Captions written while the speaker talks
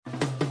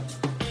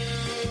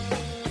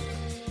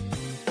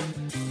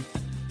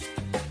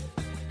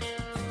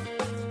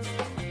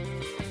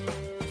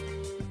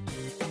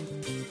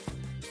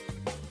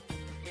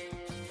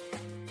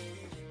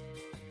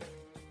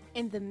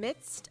In the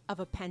midst of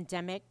a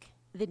pandemic,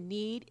 the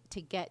need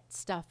to get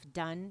stuff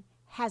done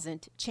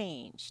hasn't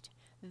changed,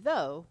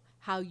 though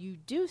how you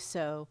do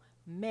so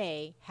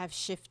may have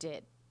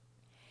shifted.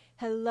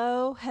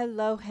 Hello,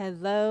 hello,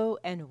 hello,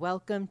 and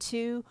welcome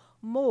to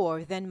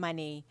More Than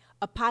Money,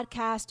 a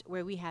podcast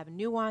where we have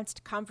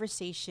nuanced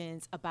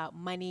conversations about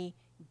money,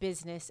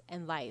 business,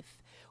 and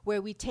life,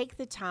 where we take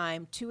the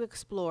time to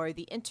explore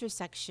the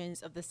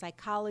intersections of the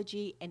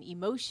psychology and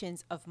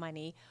emotions of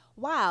money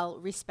while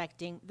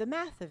respecting the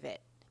math of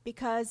it.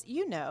 Because,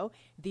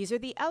 these are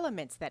the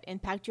elements that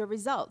impact your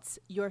results,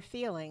 your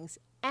feelings,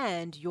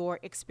 and your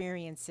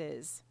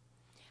experiences.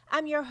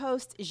 I'm your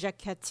host,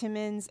 Jacquette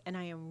Timmons, and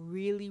I am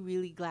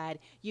really glad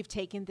you've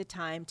taken the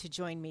time to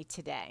join me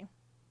today.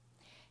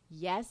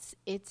 Yes,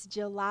 it's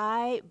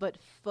July, but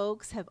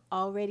folks have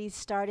already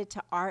started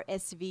to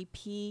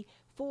RSVP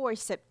for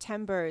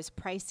September's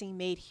Pricing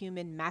Made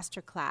Human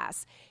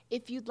Masterclass.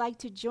 If you'd like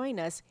to join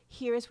us,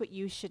 here's what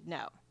you should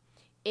know.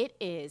 It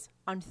is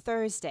on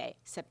Thursday,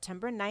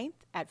 September 9th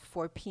at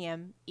 4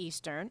 p.m.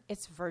 Eastern.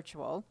 It's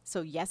virtual,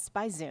 so yes,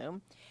 by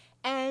Zoom.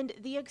 And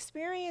the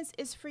experience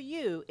is for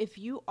you if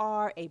you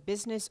are a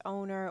business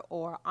owner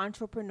or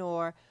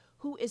entrepreneur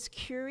who is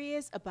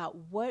curious about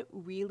what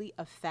really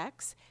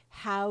affects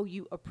how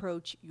you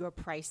approach your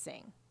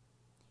pricing.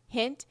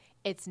 Hint,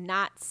 it's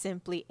not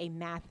simply a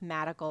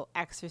mathematical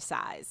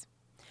exercise.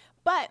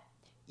 But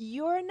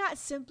you're not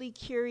simply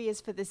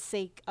curious for the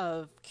sake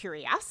of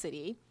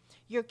curiosity.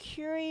 You're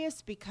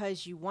curious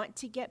because you want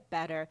to get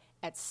better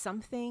at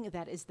something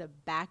that is the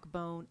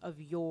backbone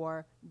of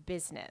your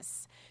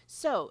business.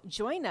 So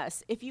join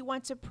us if you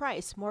want to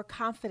price more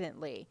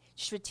confidently,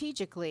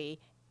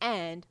 strategically,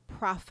 and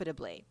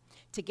profitably.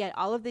 To get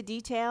all of the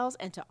details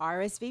and to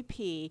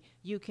RSVP,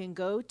 you can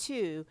go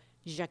to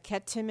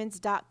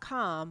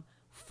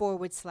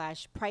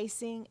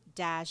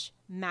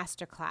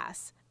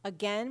JacquetteTimmons.com/pricing-masterclass.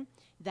 Again,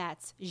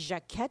 that's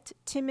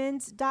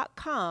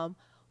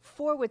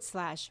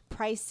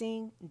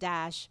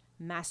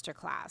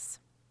JacquetteTimmons.com/pricing-masterclass.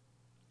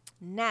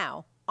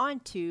 Now, on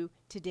to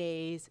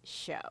today's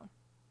show.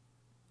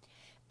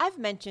 I've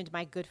mentioned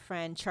my good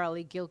friend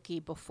Charlie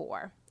Gilkey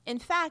before. In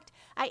fact,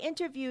 I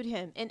interviewed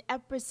him in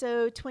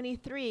episode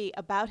 23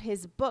 about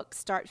his book,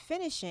 Start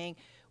Finishing,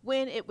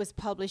 when it was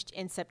published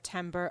in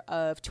September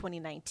of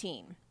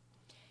 2019.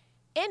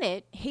 In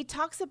it, he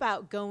talks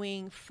about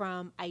going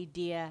from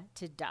idea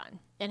to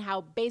done and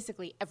how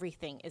basically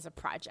everything is a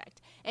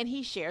project. And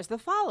he shares the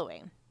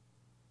following.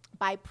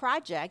 By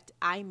project,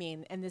 I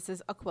mean, and this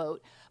is a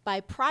quote,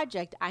 by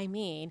project, I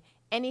mean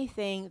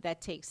anything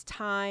that takes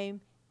time,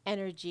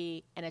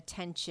 energy, and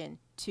attention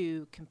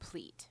to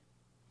complete.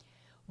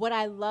 What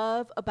I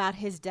love about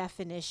his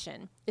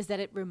definition is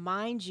that it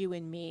reminds you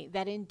and me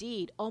that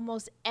indeed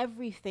almost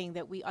everything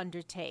that we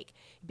undertake,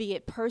 be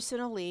it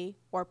personally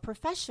or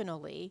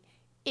professionally,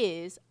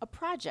 is a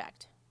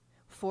project.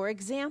 For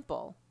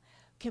example,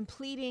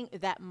 completing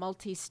that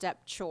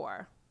multi-step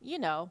chore,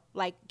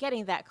 like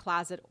getting that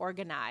closet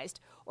organized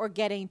or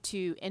getting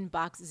to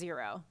inbox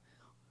zero,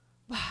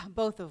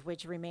 both of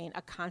which remain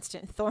a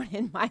constant thorn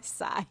in my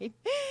side.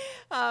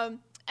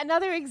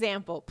 Another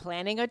example,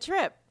 planning a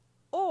trip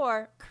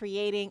or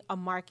creating a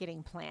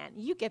marketing plan.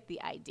 You get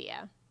the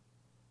idea.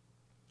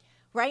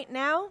 Right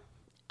now,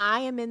 I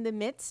am in the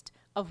midst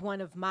of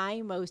one of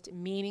my most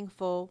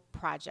meaningful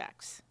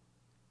projects,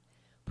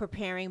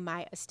 preparing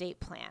my estate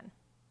plan.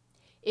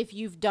 If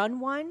you've done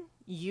one,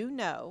 you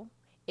know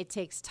it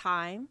takes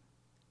time,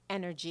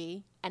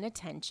 energy, and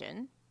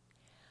attention.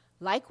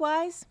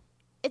 Likewise,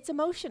 it's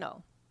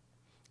emotional.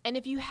 And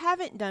if you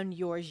haven't done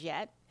yours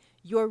yet,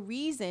 your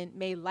reason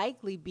may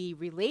likely be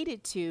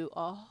related to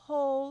a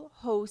whole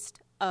host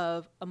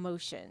of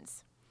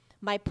emotions.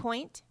 My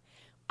point,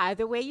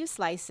 either way you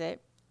slice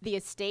it, the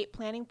estate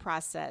planning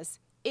process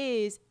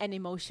is an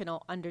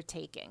emotional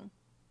undertaking.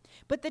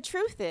 But the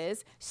truth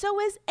is,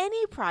 so is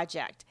any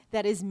project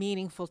that is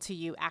meaningful to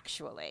you,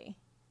 actually.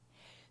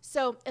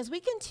 So as we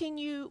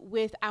continue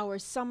with our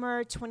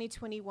summer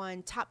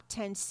 2021 Top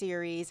 10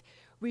 series,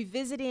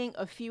 revisiting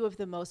a few of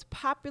the most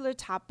popular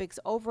topics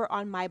over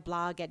on my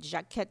blog at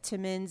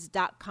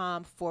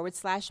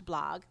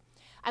JacquetteTimmons.com/blog,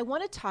 I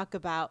want to talk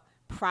about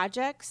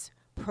projects,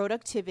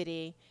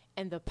 productivity,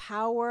 and the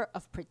power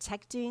of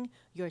protecting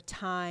your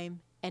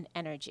time and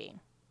energy,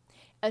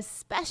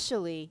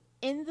 especially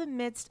in the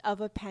midst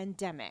of a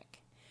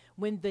pandemic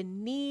when the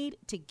need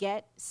to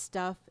get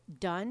stuff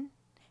done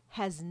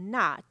has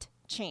not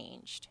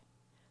changed,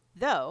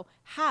 though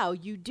how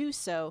you do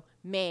so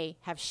may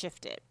have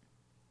shifted,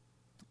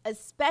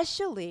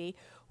 especially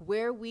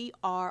where we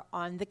are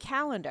on the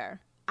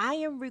calendar. I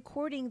am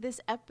recording this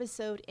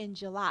episode in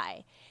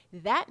July.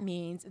 That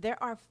means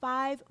there are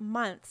 5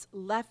 months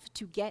left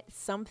to get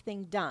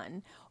something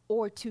done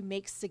or to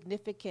make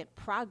significant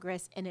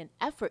progress in an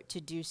effort to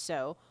do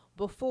so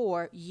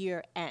before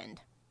year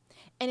end.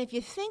 And if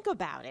you think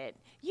about it,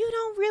 you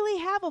don't really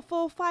have a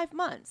full 5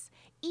 months.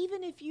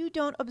 Even if you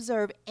don't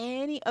observe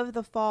any of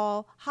the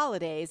fall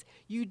holidays,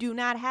 you do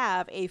not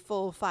have a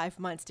full 5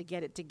 months to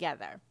get it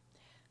together.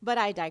 But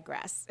I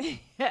digress.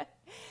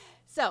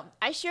 So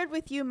I shared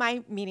with you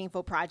my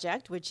meaningful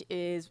project, which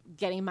is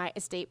getting my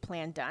estate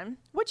plan done.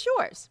 What's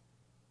yours?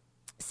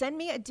 Send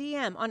me a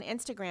DM on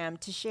Instagram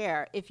to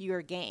share if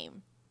you're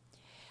game.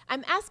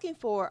 I'm asking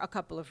for a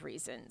couple of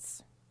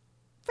reasons.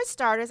 For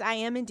starters, I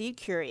am indeed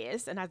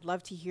curious, and I'd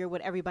love to hear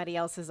what everybody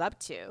else is up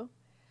to.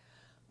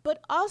 But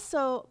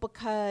also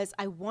because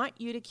I want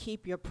you to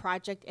keep your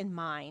project in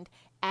mind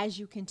as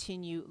you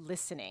continue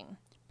listening,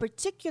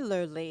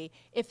 particularly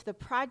if the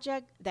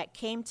project that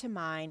came to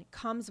mind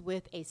comes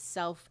with a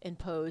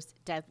self-imposed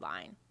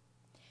deadline.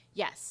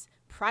 Yes,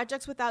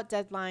 projects without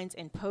deadlines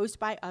imposed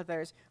by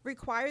others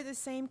require the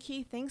same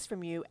key things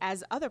from you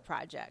as other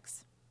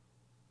projects.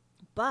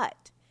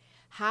 But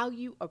how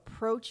you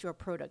approach your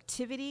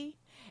productivity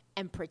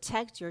and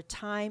protect your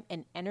time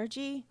and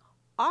energy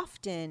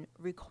often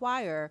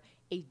require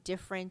a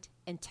different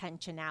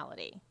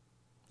intentionality.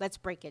 Let's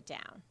break it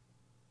down.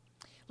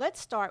 Let's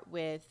start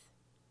with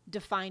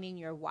defining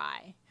your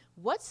why.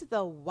 What's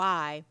the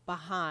why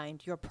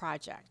behind your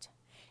project?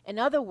 In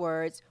other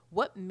words,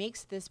 what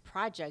makes this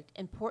project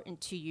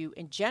important to you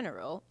in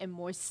general, and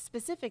more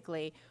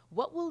specifically,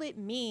 what will it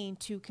mean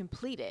to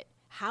complete it?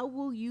 How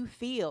will you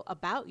feel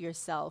about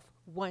yourself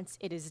once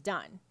it is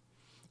done?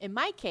 In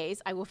my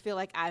case, I will feel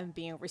like I'm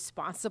being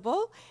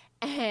responsible,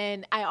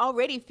 and I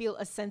already feel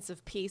a sense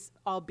of peace,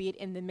 albeit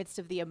in the midst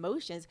of the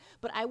emotions,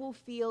 but I will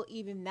feel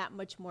even that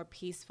much more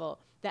peaceful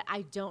that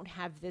I don't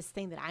have this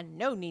thing that I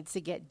know needs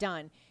to get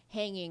done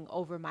hanging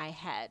over my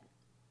head.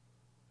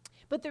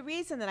 But the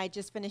reason that I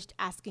just finished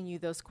asking you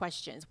those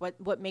questions,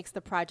 what makes the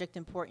project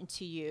important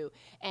to you,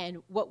 and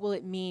what will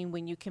it mean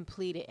when you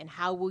complete it, and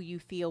how will you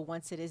feel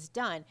once it is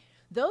done,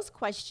 those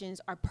questions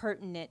are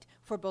pertinent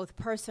for both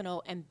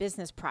personal and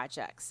business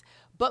projects.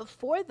 But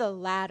for the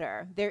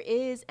latter, there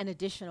is an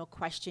additional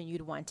question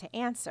you'd want to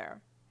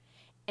answer.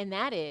 And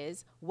that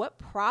is, what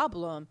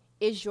problem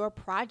is your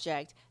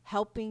project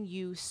helping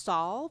you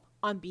solve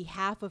on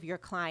behalf of your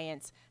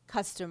clients,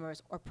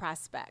 customers, or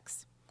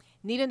prospects?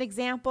 Need an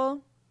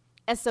example?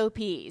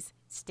 SOPs,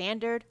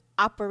 standard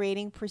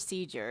operating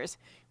procedures.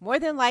 More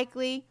than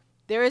likely,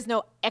 there is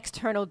no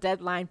external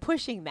deadline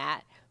pushing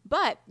that.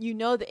 But you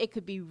know that it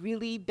could be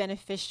really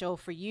beneficial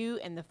for you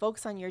and the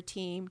folks on your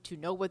team to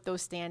know what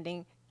those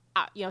standard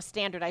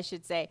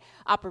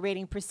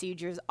operating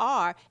procedures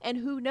are. And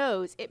who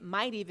knows, it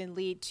might even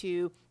lead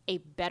to a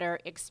better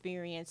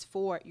experience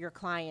for your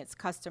clients,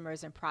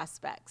 customers, and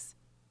prospects.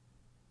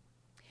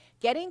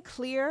 Getting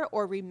clear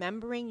or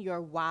remembering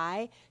your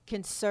why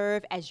can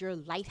serve as your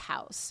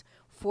lighthouse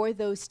for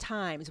those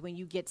times when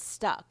you get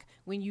stuck,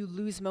 when you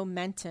lose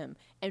momentum,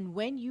 and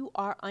when you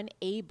are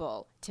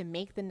unable to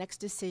make the next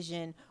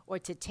decision or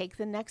to take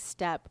the next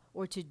step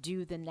or to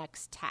do the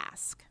next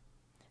task.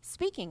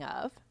 Speaking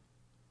of,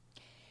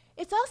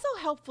 it's also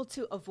helpful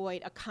to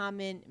avoid a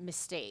common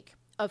mistake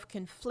of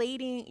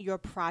conflating your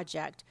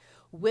project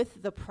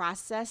with the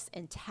process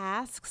and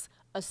tasks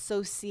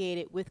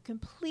associated with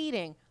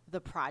completing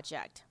the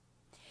project.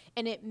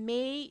 And it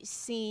may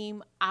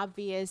seem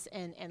obvious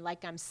and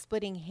like I'm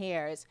splitting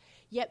hairs,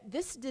 yet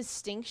this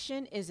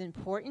distinction is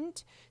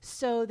important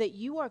so that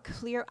you are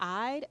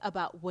clear-eyed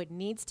about what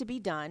needs to be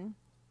done,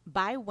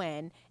 by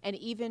when, and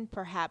even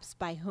perhaps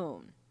by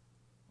whom.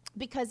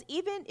 Because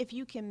even if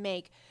you can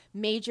make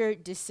major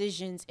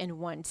decisions in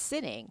one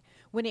sitting,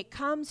 when it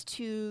comes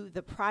to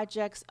the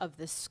projects of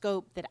the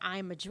scope that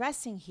I'm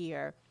addressing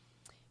here,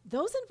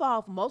 those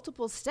involve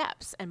multiple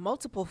steps and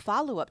multiple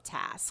follow-up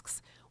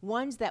tasks,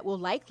 ones that will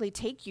likely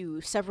take you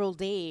several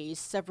days,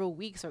 several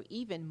weeks, or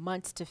even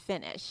months to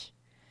finish.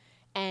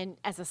 And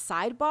as a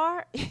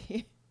sidebar,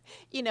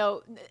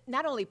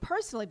 not only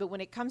personally, but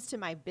when it comes to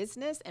my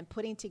business and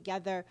putting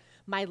together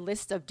my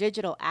list of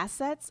digital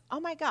assets,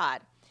 oh my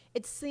God,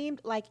 it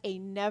seemed like a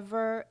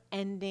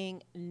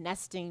never-ending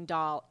nesting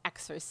doll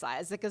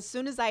exercise. Like as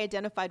soon as I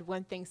identified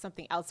one thing,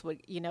 something else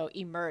would,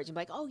 emerge. I'm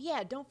like, oh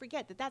yeah, don't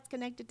forget that that's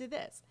connected to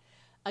this.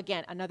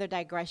 Again, another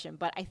digression,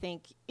 but I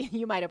think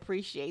you might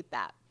appreciate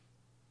that.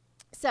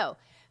 So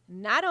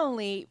not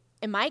only,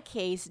 in my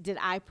case, did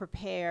I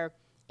prepare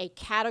a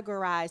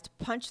categorized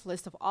punch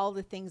list of all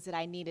the things that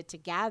I needed to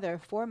gather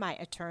for my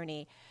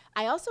attorney,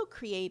 I also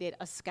created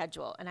a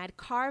schedule, and I'd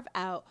carve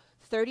out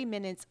 30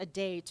 minutes a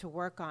day to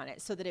work on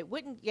it so that it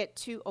wouldn't get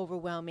too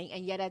overwhelming,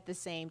 and yet at the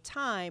same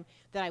time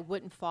that I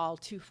wouldn't fall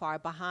too far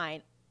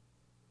behind,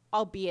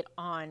 albeit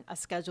on a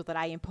schedule that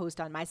I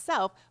imposed on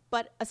myself,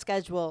 but a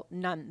schedule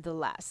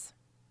nonetheless.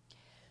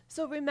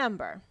 So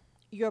remember,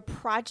 your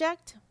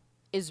project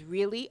is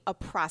really a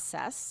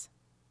process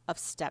of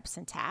steps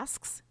and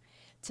tasks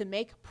to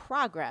make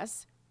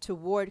progress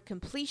toward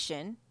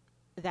completion,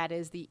 that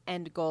is the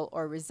end goal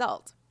or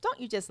result. Don't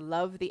you just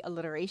love the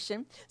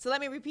alliteration? So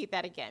let me repeat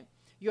that again.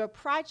 Your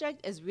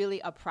project is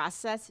really a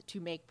process to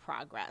make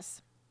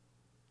progress.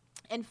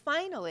 And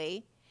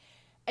finally,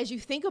 as you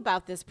think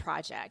about this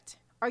project,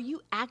 are you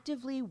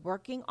actively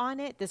working on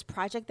it? This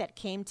project that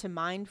came to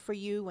mind for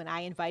you when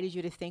I invited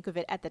you to think of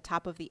it at the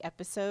top of the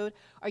episode,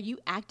 are you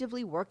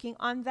actively working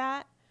on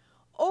that?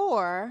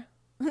 Or,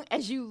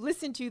 as you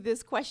listen to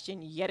this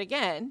question yet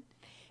again,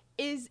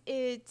 is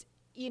it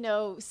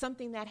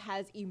something that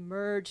has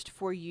emerged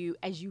for you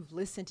as you've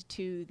listened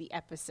to the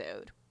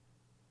episode.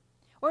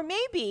 Or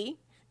maybe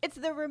it's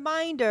the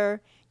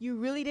reminder you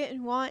really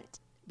didn't want,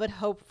 but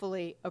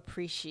hopefully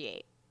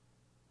appreciate.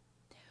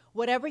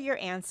 Whatever your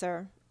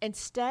answer,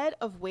 instead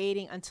of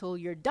waiting until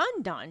you're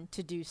done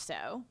to do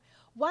so,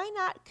 why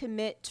not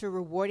commit to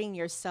rewarding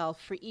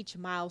yourself for each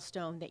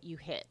milestone that you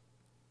hit?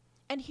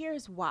 And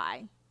here's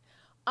why.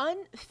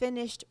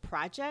 Unfinished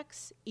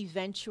projects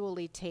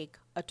eventually take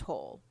a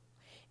toll.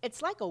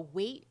 It's like a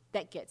weight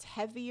that gets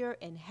heavier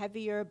and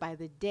heavier by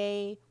the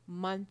day,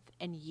 month,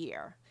 and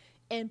year,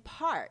 in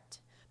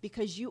part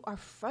because you are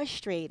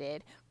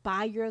frustrated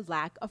by your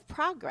lack of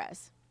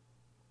progress,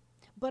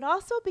 but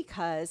also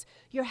because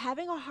you're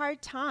having a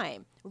hard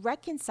time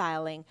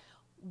reconciling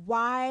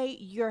why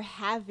you're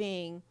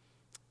having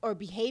or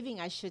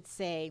behaving, I should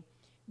say,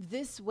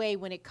 this way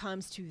when it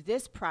comes to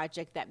this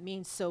project that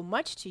means so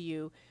much to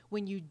you,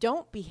 when you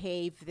don't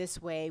behave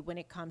this way when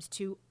it comes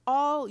to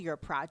all your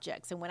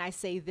projects. And when I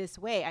say this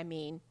way, I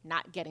mean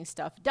not getting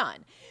stuff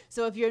done.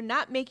 So if you're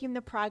not making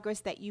the progress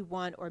that you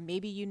want, or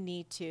maybe you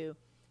need to,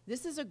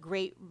 this is a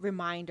great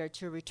reminder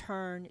to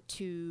return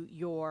to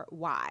your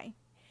why.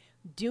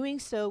 Doing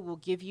so will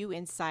give you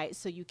insight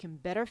so you can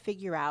better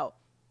figure out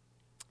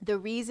the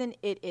reason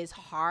it is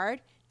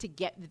hard to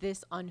get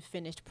this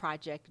unfinished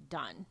project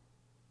done.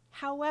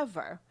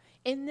 However,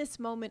 in this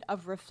moment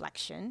of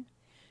reflection,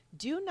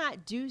 do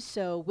not do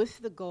so with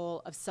the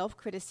goal of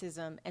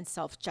self-criticism and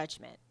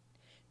self-judgment.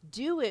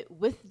 Do it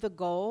with the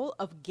goal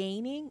of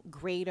gaining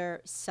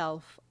greater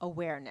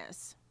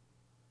self-awareness.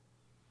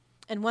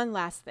 And one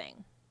last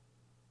thing.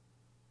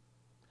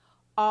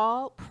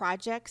 All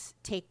projects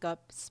take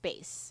up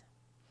space,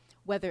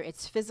 whether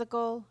it's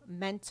physical,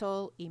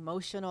 mental,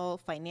 emotional,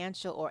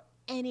 financial, or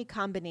any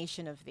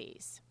combination of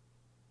these.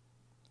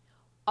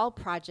 All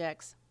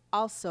projects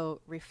also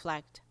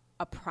reflect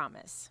a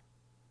promise.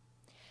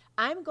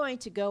 I'm going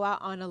to go out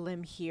on a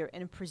limb here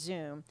and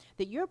presume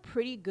that you're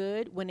pretty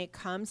good when it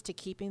comes to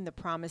keeping the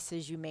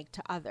promises you make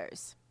to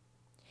others.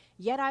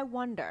 Yet I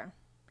wonder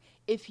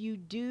if you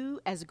do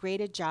as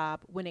great a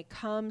job when it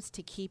comes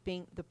to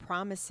keeping the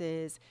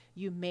promises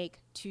you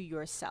make to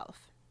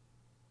yourself.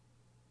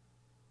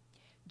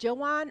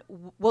 Johann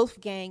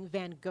Wolfgang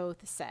van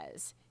Goethe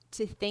says,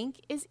 "To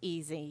think is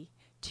easy,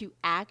 to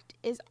act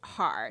is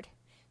hard.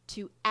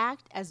 To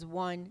act as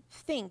one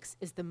thinks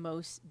is the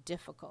most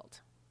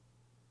difficult."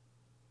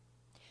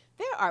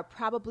 There are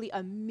probably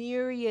a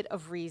myriad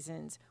of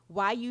reasons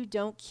why you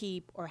don't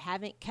keep or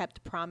haven't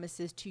kept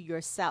promises to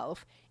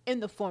yourself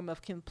in the form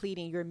of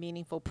completing your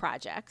meaningful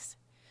projects.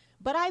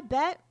 But I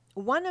bet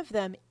one of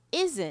them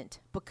isn't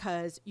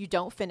because you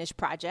don't finish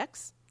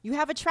projects. You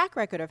have a track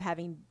record of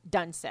having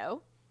done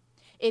so.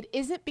 It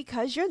isn't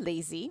because you're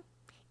lazy.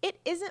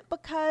 It isn't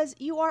because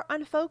you are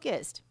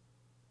unfocused.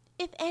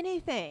 If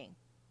anything,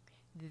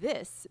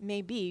 this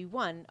may be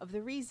one of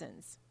the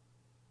reasons.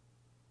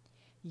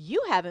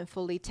 You haven't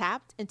fully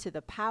tapped into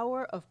the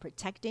power of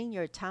protecting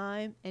your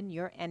time and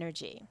your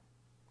energy.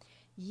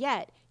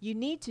 Yet, you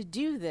need to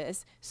do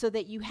this so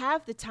that you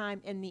have the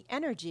time and the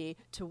energy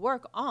to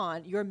work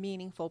on your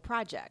meaningful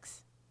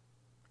projects.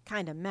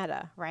 Kind of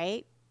meta,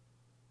 right?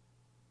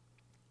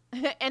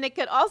 And it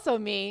could also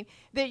mean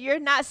that you're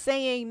not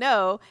saying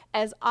no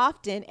as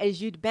often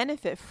as you'd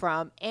benefit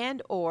from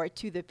and or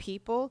to the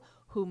people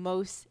who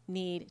most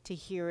need to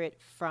hear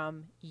it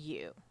from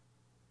you.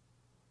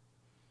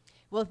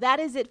 Well, that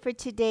is it for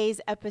today's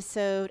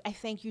episode. I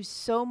thank you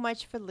so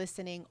much for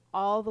listening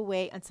all the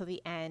way until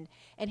the end.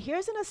 And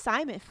here's an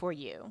assignment for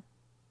you.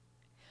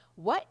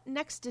 What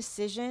next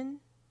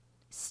decision,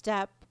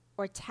 step,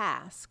 or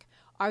task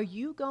are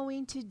you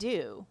going to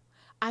do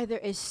either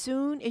as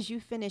soon as you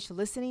finish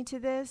listening to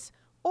this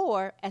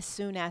or as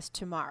soon as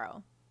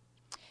tomorrow?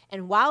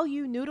 And while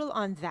you noodle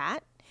on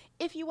that,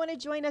 if you want to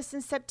join us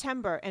in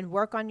September and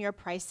work on your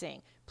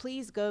pricing,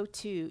 please go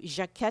to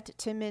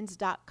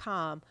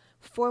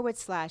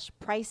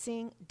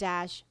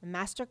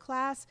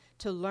jacquettetimmons.com/pricing-masterclass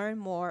to learn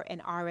more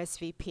and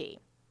RSVP.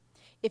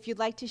 If you'd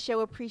like to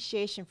show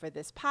appreciation for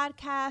this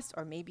podcast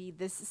or maybe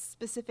this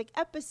specific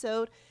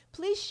episode,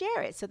 please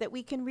share it so that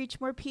we can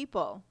reach more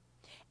people.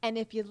 And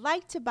if you'd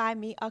like to buy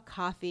me a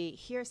coffee,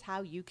 here's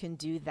how you can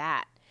do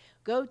that.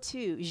 Go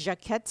to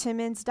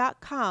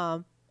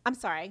jacquettetimmons.com.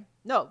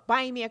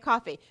 Buying me a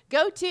coffee.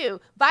 Go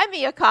to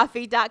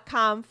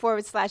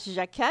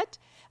buymeacoffee.com/Jacquette.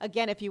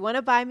 Again, if you want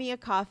to buy me a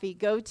coffee,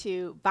 go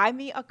to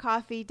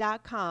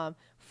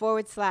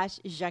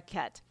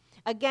buymeacoffee.com/Jacquette.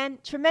 Again,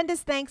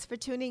 tremendous thanks for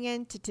tuning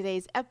in to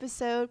today's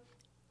episode.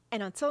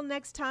 And until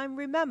next time,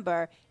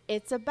 remember,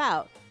 it's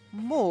about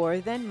more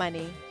than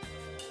money.